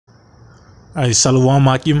Hey, Shalom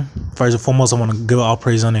Akim. First and foremost, I want to give all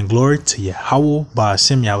praise, honor, and glory to Yahweh,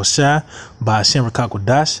 Ba'ashem Yahushai, Ba'ashem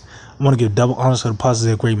Rakakwadash. I want to give double honors to the apostles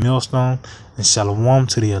of the great millstone, and Shalom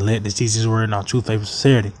to the elect that teach his word in our true faith and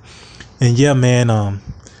sincerity. And yeah, man,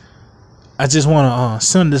 I just want to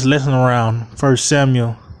send this lesson around 1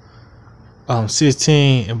 Samuel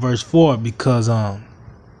 16 and verse 4 because IUIC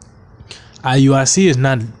is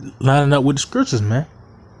not lining up with the scriptures, man.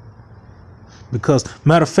 Because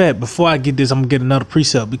matter of fact, before I get this, I'm gonna get another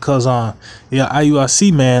precept because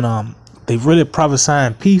IUIC, man, they really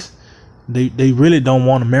prophesying peace. They really don't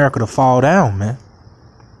want America to fall down, man.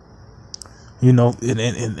 You know,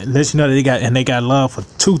 and let you know that they got love for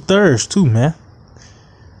 2/3 too, man.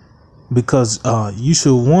 Because you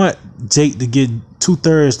should want Jake to get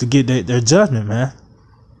 2/3 to get their judgment, man.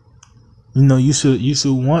 You know, you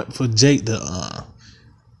should want for Jake to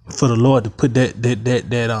for the Lord to put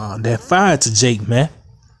that fire to Jake, man.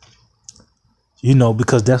 You know,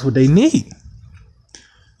 because that's what they need.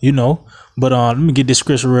 You know, but let me get this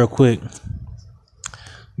scripture real quick.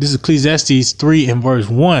 This is Ecclesiastes 3 and verse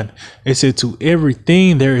 1. It said, "To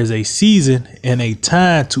everything there is a season and a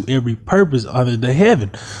time to every purpose under the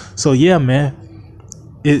heaven." So yeah, man,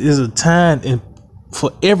 it is a time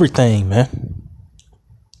for everything, man.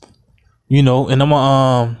 You know, and I'm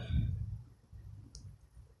gonna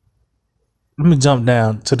let me jump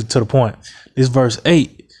down to the point. This verse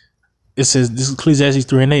 8, it says, this is Ecclesiastes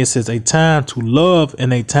 3 and 8. It says, "A time to love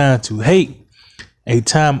and a time to hate, a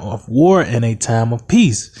time of war and a time of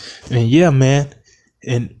peace." And yeah, man,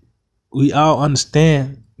 and we all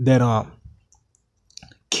understand that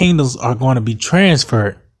kingdoms are going to be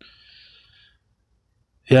transferred.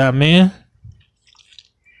 Yeah, man.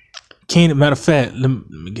 Kingdom. Matter of fact, let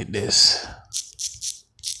me get this.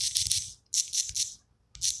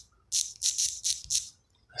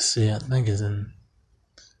 See, I think it's in.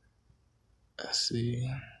 Let's see.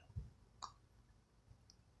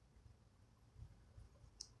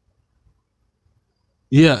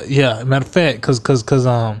 Yeah. Matter of fact, cause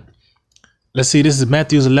let's see. This is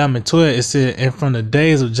Matthew 11 and 12. It said, "And from the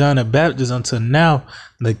days of John the Baptist until now,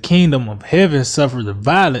 the kingdom of heaven suffered the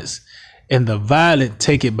violence, and the violent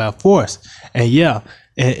take it by force." And yeah,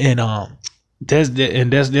 and that's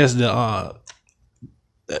the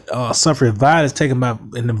suffered violence taken by,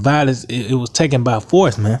 and the violence it was taken by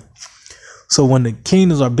force, man. So when the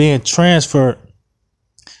kingdoms are being transferred,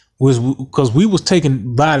 was because we was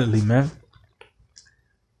taken violently, man.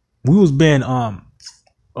 We was being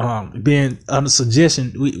being under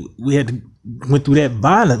suggestion. We had to went through that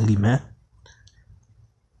violently, man.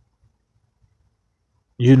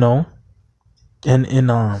 You know, and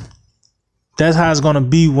that's how it's gonna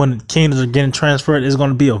be when the kingdoms are getting transferred. It's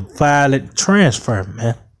gonna be a violent transfer,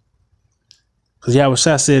 man. Because Yahweh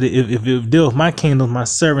said, if it deal with my kingdom, my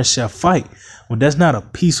servants shall fight. Well, that's not a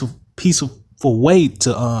peaceful way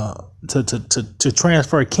to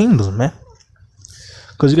transfer kingdoms, man.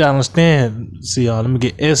 Because you gotta understand. See, let me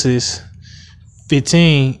get Exodus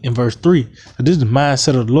 15 and verse 3. This is the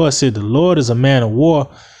mindset of the Lord. Said, "The Lord is a man of war.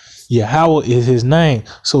 Yahweh is his name."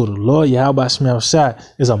 So the Lord Yahweh Shai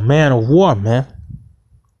is a man of war, man.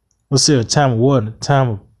 What's there? A time of war and a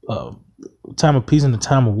time of peace and a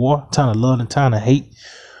time of war, time of love and time of hate.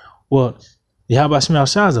 Well, Yahweh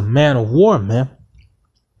Shai is a man of war, man.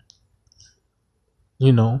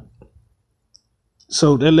 You know.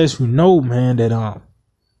 So that lets you know, man, that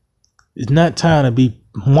it's not time to be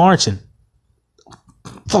marching.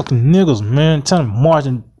 Fucking niggas, man. Time to march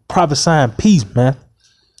and prophesying peace, man.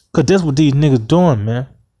 Cause that's what these niggas doing, man.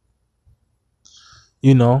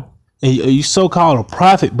 You know, and you so-called a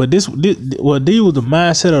prophet, but these was the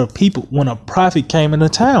mindset of the people when a prophet came into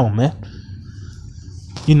town, man.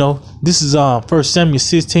 You know, this is 1 Samuel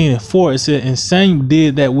 16 and 4. It said, "And Samuel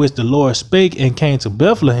did that which the Lord spake, and came to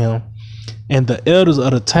Bethlehem, and the elders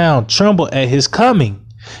of the town trembled at his coming,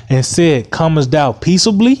 and said, Comest thou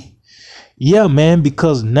peaceably?" Yeah, man,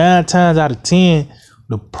 because 9 times out of 10,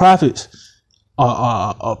 the prophets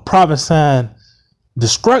are prophesying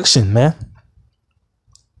destruction, man.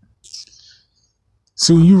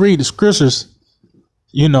 So when you read the scriptures,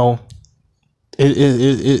 you know, it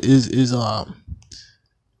is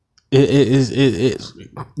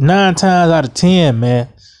 9 times out of 10, man,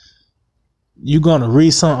 you're gonna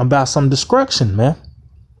read something about some destruction, man.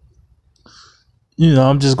 You know,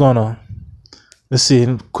 I'm just gonna let's see,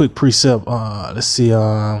 quick precept.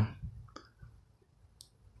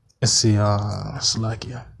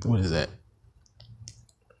 Slovakia. What is that?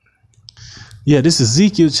 Yeah, this is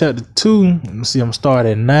Ezekiel chapter 2. Let me see, I'm gonna start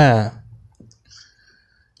at 9.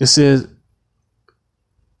 It says,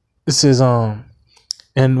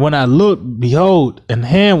 And when I looked, behold, an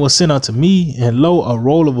hand was sent unto me, and lo, a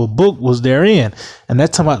roll of a book was therein. And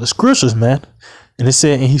that's talking about the scriptures, man. And it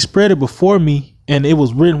said, and he spread it before me, and it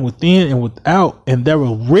was written within and without, and there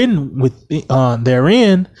were written with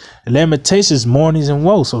therein lamentations, mournings, and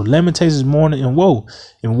woe. So lamentations, mourning, and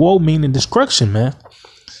woe meaning destruction, man.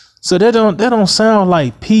 So that don't sound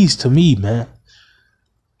like peace to me, man.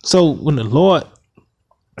 So when the Lord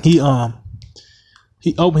he opened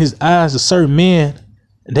his eyes to certain men,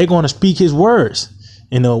 and they're going to speak his words,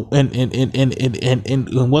 you know, and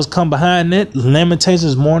what's come behind that,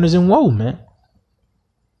 lamentations, mournings, and woe, man.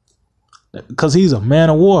 Because he's a man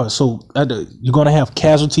of war, so you're gonna have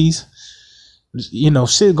casualties. You know,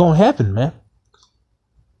 shit gonna happen, man.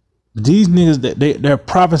 These niggas, they're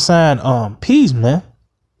prophesying peace, man.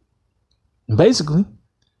 Basically,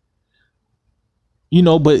 you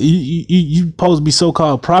know, but you supposed to be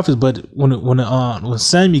so-called prophets, but when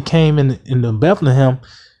Samuel came in the Bethlehem,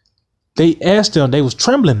 they asked them, they was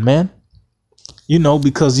trembling, man. You know,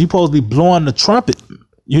 because you supposed to be blowing the trumpet.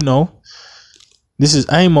 You know, this is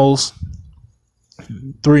Amos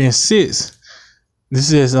 3:6. This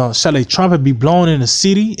says, shall a trumpet be blown in the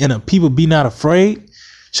city, and a people be not afraid?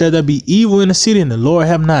 Shall there be evil in the city, and the Lord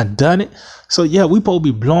have not done it? So yeah, we supposed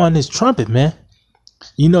to be blowing this trumpet, man.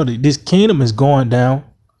 You know that this kingdom is going down.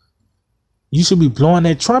 You should be blowing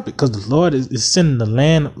that trumpet, because the Lord is sending the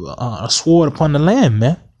land, a sword upon the land,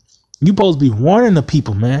 man. You supposed to be warning the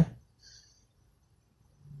people, man,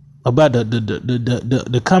 about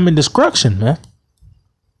the coming destruction, man.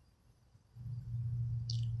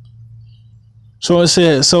 So it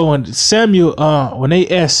said, so when Samuel, when they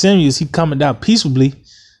asked Samuel, is he coming down peaceably?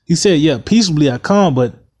 He said, yeah, peaceably I come,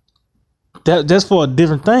 but that's for a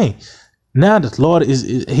different thing. Now the Lord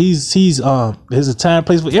he's there's a time and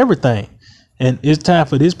place for everything. And it's time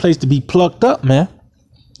for this place to be plucked up, man.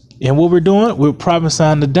 And what we're doing, we're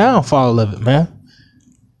prophesying the downfall of it, man.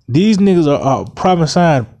 These niggas are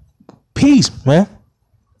prophesying peace, man.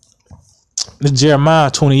 This is Jeremiah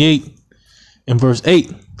 28 and verse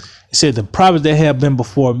 8. It said, the prophets that have been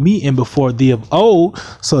before me and before thee of old.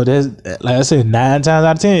 So there's, like I said, 9 times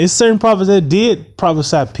out of 10, it's certain prophets that did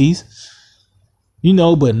prophesy peace, you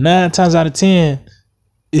know, but 9 times out of 10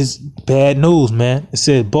 is bad news, man. It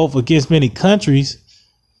said both against many countries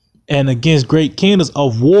and against great kingdoms,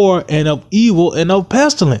 of war and of evil and of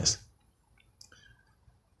pestilence.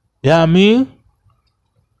 Yeah, you know what I mean?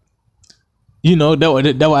 You know,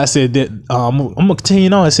 that's why I said that. I'm gonna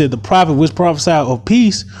continue on. I said the prophet which prophesied of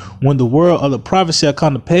peace, when the word of the prophet shall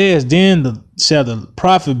come to pass, then shall the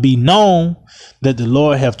prophet be known that the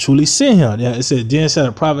Lord have truly sent him. Yeah, it said then shall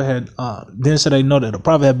the prophet then shall they know that the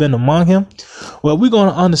prophet had been among him. Well, we're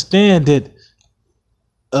gonna understand that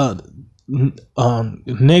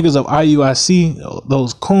niggas of IUIC,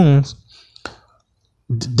 those coons,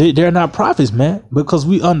 they're not prophets, man, because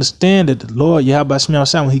we understand that the Lord Yahweh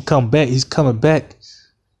Shemel, when he come back, he's coming back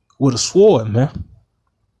with a sword, man.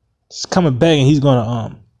 He's coming back, and he's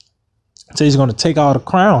gonna he's gonna take all the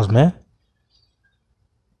crowns, man.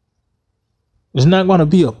 It's not gonna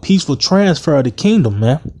be a peaceful transfer of the kingdom,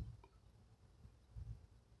 man.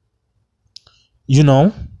 You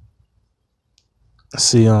know. Let's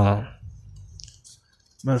see, matter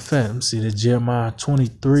of fact, let me see the Jeremiah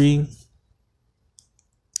 23.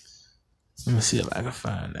 Let me see if I can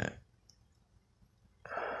find that.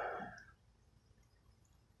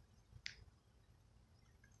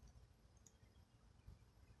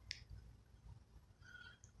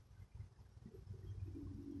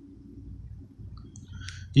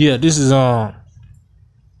 Yeah, this is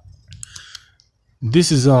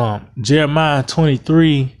Jeremiah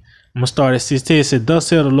 23. I'm gonna start at 16. It said, thus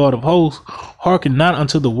saith the Lord of hosts, hearken not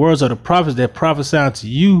unto the words of the prophets that prophesy unto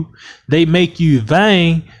you. They make you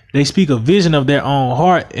vain. They speak a vision of their own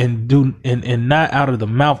heart and not out of the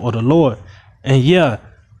mouth of the Lord. And yeah,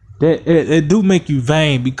 it do make you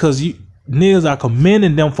vain, because you niggas are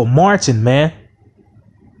commending them for marching, man.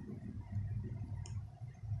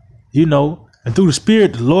 You know, and through the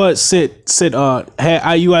Spirit, the Lord had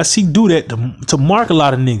IUIC do that to mark a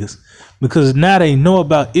lot of niggas, because now they know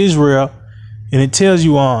about Israel, and it tells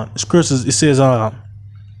you on scriptures. It says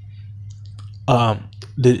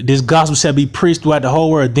this gospel shall be preached throughout the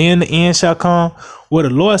whole world. Then the end shall come. Well,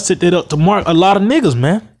 the Lord set that up to mark a lot of niggas,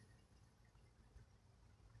 man.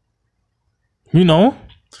 You know,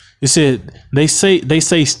 it said they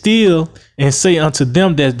say still, and say unto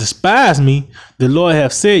them that despise me, the Lord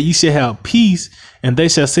have said, ye shall have peace. And they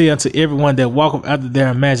shall say unto everyone that walketh after their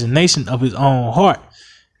imagination of his own heart,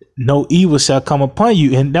 no evil shall come upon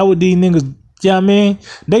you. And that what these niggas, yeah, man,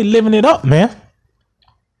 they living it up, man.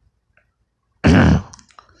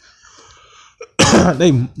 they,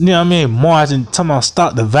 you know what I mean, marching, talking about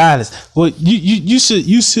stop the violence. Well, you should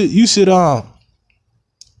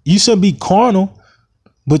be carnal,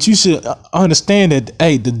 but you should understand that,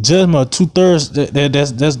 hey, the judgment of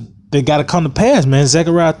 2/3 they got to come to pass, man.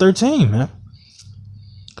 Zechariah 13, man.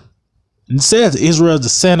 It says Israel is the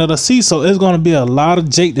sand of the sea, so it's gonna be a lot of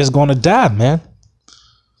Jake that's gonna die, man.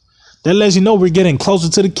 That lets you know we're getting closer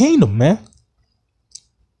to the kingdom, man.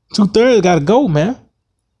 2/3 got to go, man.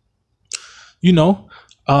 You know,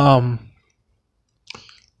 let's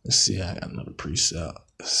see. I got another precept.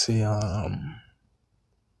 Let's see.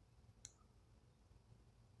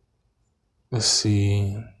 Let's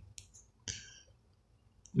see.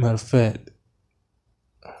 Matter of fact,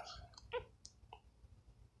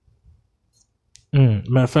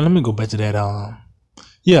 let me go back to that.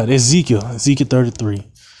 Yeah, Ezekiel 33.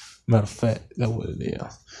 Matter of fact, that's what it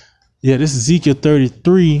is. Yeah, this is Ezekiel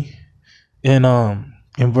 33 and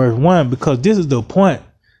in verse 1, because this is the point.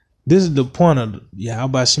 This is the point of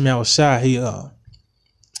Yahweh Shemel Shai.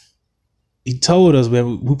 He told us,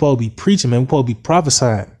 man, we supposed to be preaching, man. We supposed to be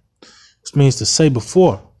prophesying, which means to say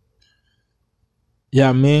before. Yeah,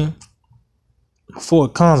 I mean, before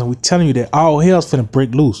it comes, and we telling you that all hell's finna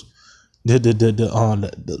break loose.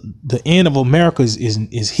 The end of America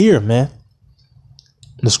is here, man.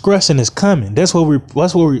 Destruction is coming. That's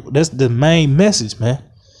the main message, man.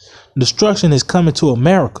 Destruction is coming to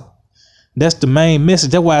America. That's the main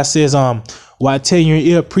message. That's why it says, why I tell you in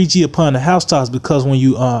your ear, preach ye upon the housetops, because when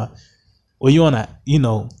you on a, on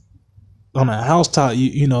a housetop,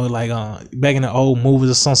 like back in the old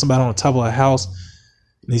movies or somebody on the top of a house,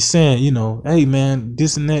 they saying, hey man,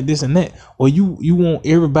 this and that. Or you want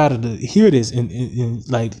everybody to hear this, and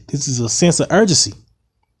like this is a sense of urgency.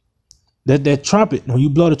 That trumpet, when you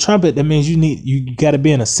blow the trumpet, that means you got to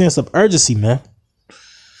be in a sense of urgency, man.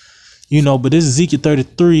 But this is Ezekiel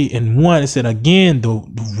 33 and 1. It said, again, the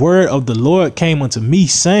word of the Lord came unto me,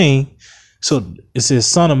 saying, so it says,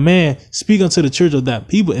 Son of man, speak unto the church of that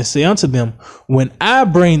people, and say unto them, when I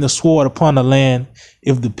bring the sword upon the land,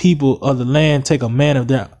 if the people of the land take a man of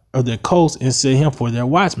their coast and set him for their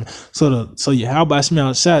watchman. So Yahweh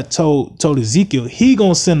Shemel Shai told Ezekiel, he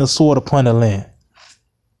gonna send the sword upon the land.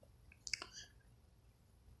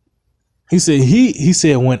 He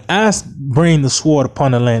said, when I bring the sword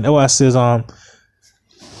upon the land. That's why it says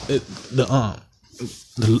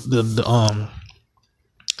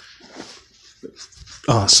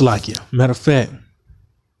Salakia. Matter of fact,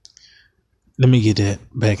 let me get that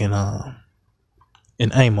back in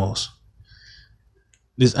Amos.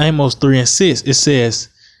 This Amos 3 and 6. It says,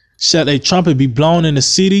 shall a trumpet be blown in the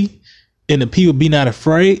city, and the people be not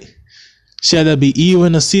afraid? Shall there be evil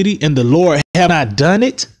in the city, and the Lord have not done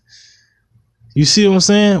it? You see what I'm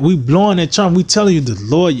saying? We blowing that trumpet. We telling you the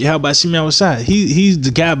Lord, how about Shemel Shai? He's the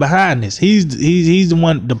guy behind this. He's the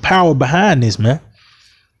one, the power behind this, man.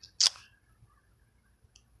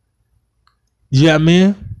 You know what I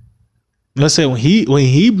mean? Let's say when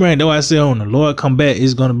he bring, though I say when the Lord come back,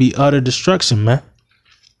 it's gonna be utter destruction, man.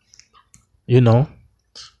 Going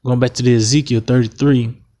back to the Ezekiel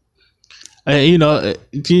 33. You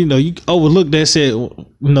overlook that, said,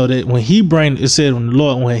 that when he bring, it said when the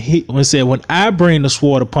Lord, when it said, when I bring the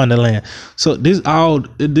sword upon the land. So this is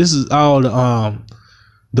all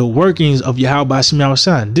the workings of Yahweh Shemel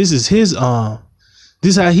Shai. This is his this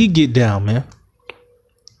is how he get down, man.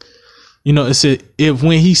 It said, if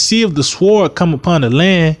when he see if the sword come upon the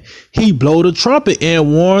land, he blow the trumpet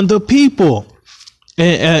and warn the people.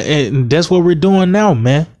 And that's what we're doing now,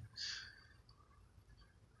 man.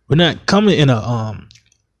 We're not coming in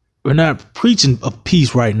we're not preaching of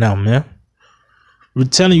peace right now, man. We're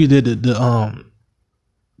telling you that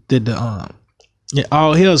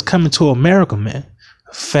all hell is coming to America, man.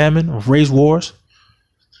 Famine, race wars,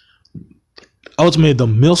 ultimately the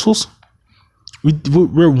missiles.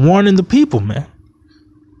 We're warning the people, man.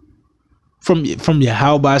 From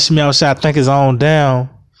Yahweh Shemel Shai, I think it's on down.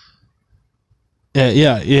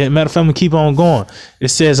 Yeah. Matter of fact, we keep on going. It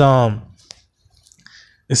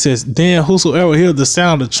says, then whosoever hears the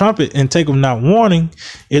sound of the trumpet and take him not warning,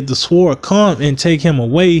 if the sword come and take him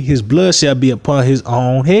away, his blood shall be upon his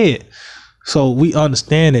own head. So we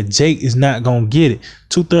understand that Jake is not going to get it.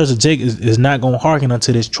 2/3 of Jake is not going to hearken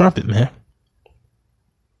unto this trumpet, man.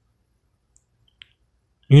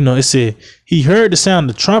 It said, he heard the sound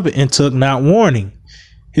of the trumpet and took not warning.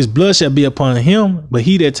 His blood shall be upon him, but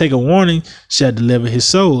he that take a warning shall deliver his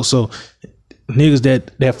soul. So niggas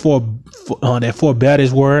that forbear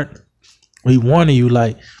this word, we warning you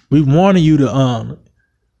to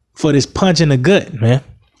for this punch in the gut, man.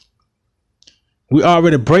 We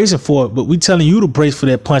already bracing for it, but we telling you to brace for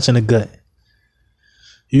that punch in the gut.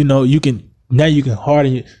 You can Now you can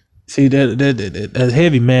harden you. See that's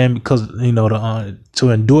heavy, man, because you know to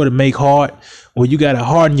endure to make hard. Well, you gotta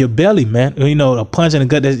harden your belly, man. You know, a punch in the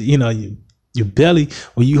gut. That you know your belly.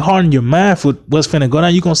 When you harden your mind for what's finna go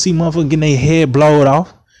down, you gonna see motherfuckers getting their head blowed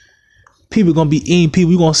off. People gonna be eating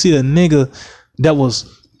people. You gonna see a nigga that was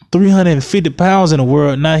 350 pounds in the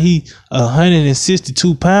world. Now he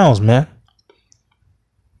 162 pounds, man.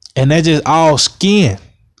 And that just all skin.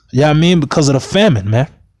 You know what I mean? Because of the famine, man.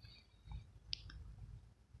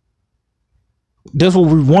 That's what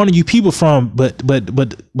we wanted you people from, but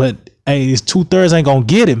hey, it's 2/3 ain't gonna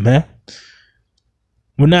get it, man.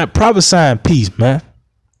 We're not prophesying peace, man.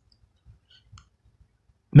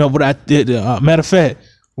 No, but I did. Matter of fact,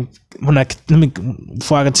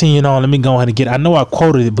 before I continue on, let me go ahead and get it. I know I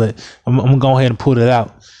quoted it, but I'm gonna go ahead and pull it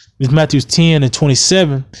out. It's Matthew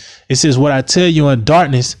 10:27. It says, "What I tell you in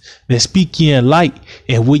darkness, that speak ye in light,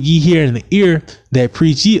 and what ye hear in the ear, that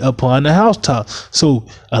preach ye upon the housetop." So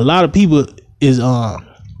a lot of people is in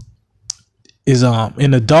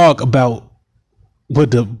the dark about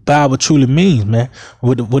what the Bible truly means, man.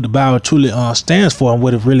 What the Bible truly stands for, and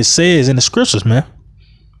what it really says in the scriptures, man.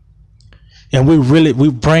 And we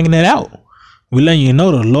bringing it out. We letting you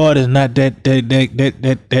know the Lord is not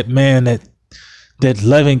that man that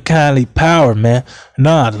loving kindly power, man.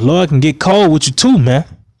 Nah, the Lord can get cold with you too, man.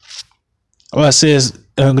 Or it says,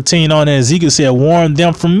 continuing on, Ezekiel said, "Warn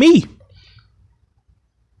them from me."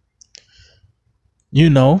 You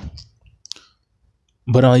know,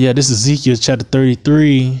 but yeah, this is Ezekiel chapter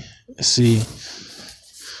 33. Let's see,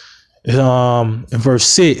 in verse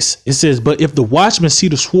 6, it says, "But if the watchman see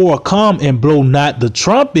the sword come and blow not the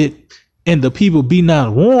trumpet, and the people be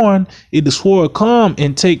not warned, if the sword come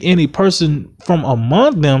and take any person from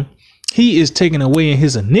among them, he is taken away in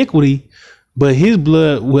his iniquity, but his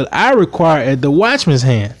blood will I require at the watchman's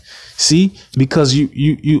hand." See, because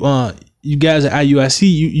you guys at IUIC,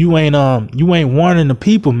 you ain't warning the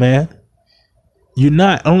people, man. You're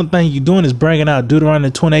not. Only thing you're doing is bringing out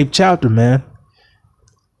Deuteronomy 28th chapter, man.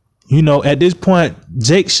 You know, at this point,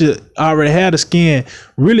 Jake should already have the skin.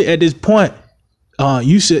 Really, at this point,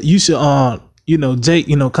 you should you know, Jake,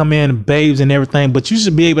 you know, come in and babes and everything, but you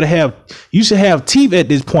should be able to have teeth at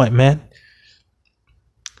this point, man.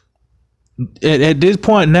 At this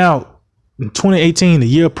point now, in 2018, the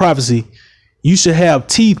year of prophecy, you should have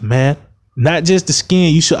teeth, man. Not just the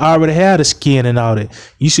skin. You should already have the skin and all that.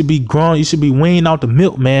 You should be grown. You should be weaning out the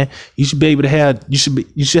milk, man. You should be able to have. You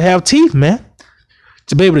should have teeth, man,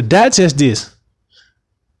 to be able to digest this.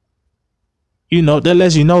 You know, that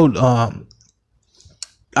lets you know.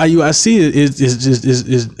 IUIC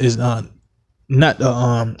is not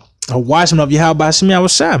a watchman of Yahweh Shemi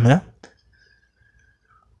Awashai, man.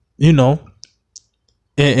 You know.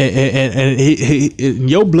 And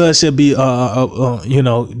your blood should be, you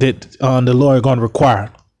know, that the Lord going to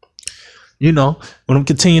require. You know, when I'm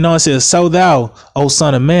continuing on, it says, "So thou, O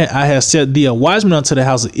son of man, I have set thee a watchman unto the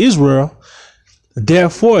house of Israel.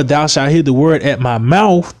 Therefore thou shalt hear the word at my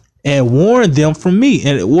mouth and warn them from me."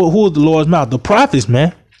 And who is the Lord's mouth? The prophets,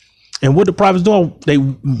 man. And what the prophets doing?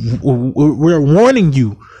 We're warning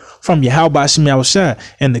you from Yahweh Shemi Awashai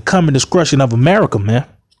and the coming destruction of America, man.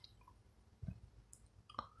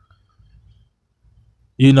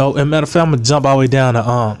 You know, and matter of fact, I'm gonna jump all the way down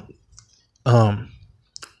to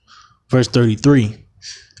verse 33.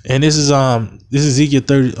 And this is Ezekiel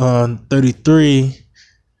 33.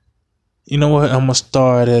 You know what? I'm gonna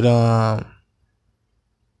start at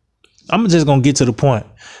I'm just gonna get to the point.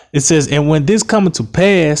 It says, "And when this cometh to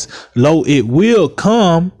pass, lo, it will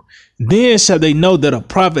come, then shall they know that a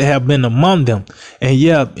prophet have been among them." And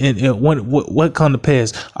yeah, and what come to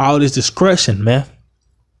pass? All this destruction, man.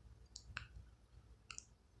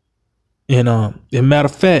 And matter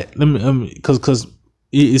of fact, let me because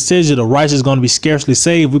it says that the righteous is going to be scarcely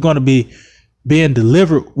saved. We're going to be being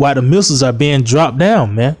delivered while the missiles are being dropped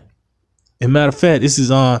down, man. And matter of fact, this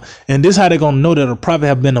is and this is how they're going to know that a prophet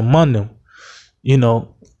have been among them. You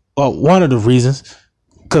know, one of the reasons,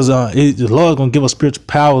 because the Lord is going to give us spiritual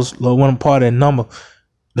powers. Lord, one part of that number,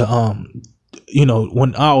 you know,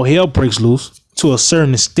 when all hell breaks loose to a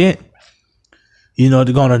certain extent. You know,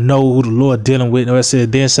 they're going to know who the Lord dealing with. And I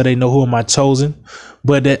said, then shall they know who am I chosen.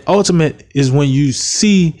 But that ultimate is when you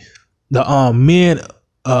see the men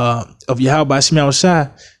of Yahweh Shemi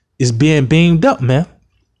Awashai is being beamed up, man.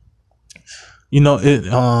 You know,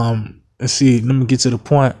 let's see, let me get to the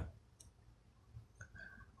point.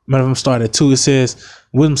 Matter of fact, start at 2. It says,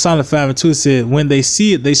 Wisdom Solomon 5:2, it said, "When they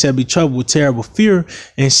see it, they shall be troubled with terrible fear,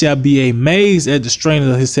 and shall be amazed at the strength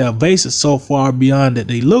of his salvation, so far beyond that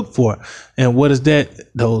they look for." And what is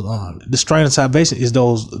that? Those the strength of salvation is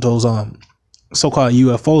those so-called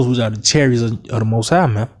UFOs, which are the chariots of the Most High,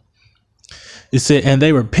 man. It said, and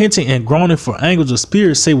they repenting and groaning for angels of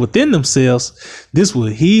spirits say within themselves, this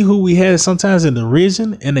was he who we had sometimes in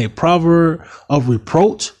derision and a proverb of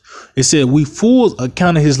reproach. It said, we fools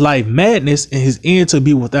accounted his life madness and his end to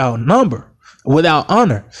be without number, without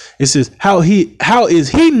honor. It says, how is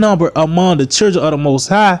he numbered among the children of the Most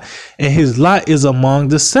High, and his lot is among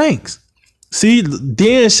the saints. See,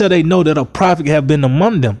 then shall they know that a prophet have been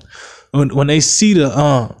among them. When they see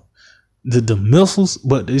the missiles,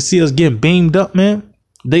 but they see us getting beamed up, man,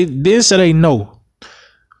 then shall they know.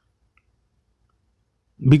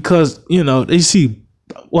 Because, you know, they see,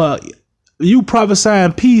 well, you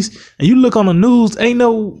prophesying peace and you look on the news, ain't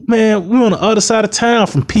no, man, we're on the other side of town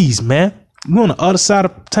from peace, man. We're on the other side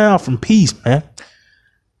of town from peace, man.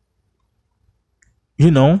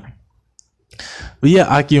 You know. But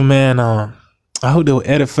yeah, Akim, man, I hope they were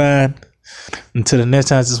edifying. Until the next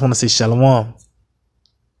time, I just want to say shalom.